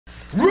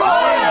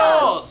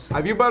Royals!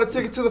 Have you bought a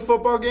ticket to the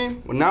football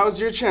game? Well, now is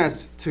your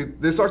chance to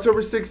this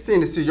October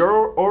 16 to see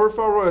your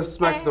Overfelt Royals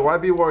smack the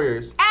YB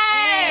Warriors.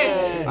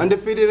 Hey!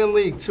 Undefeated in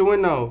league,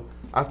 2-0,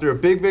 after a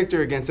big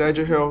victory against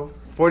Edger Hill,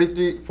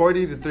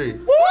 40-3.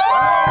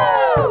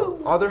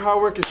 Woo! All their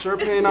hard work is sure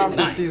paying off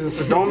this season,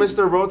 so don't miss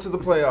their road to the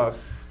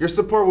playoffs. Your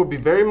support will be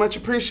very much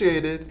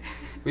appreciated.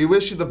 We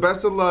wish you the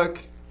best of luck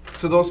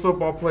to those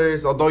football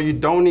players, although you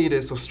don't need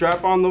it, so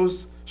strap on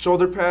those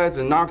shoulder pads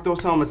and knock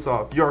those helmets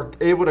off. You are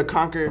able to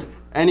conquer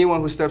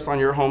anyone who steps on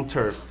your home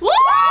turf. Woo!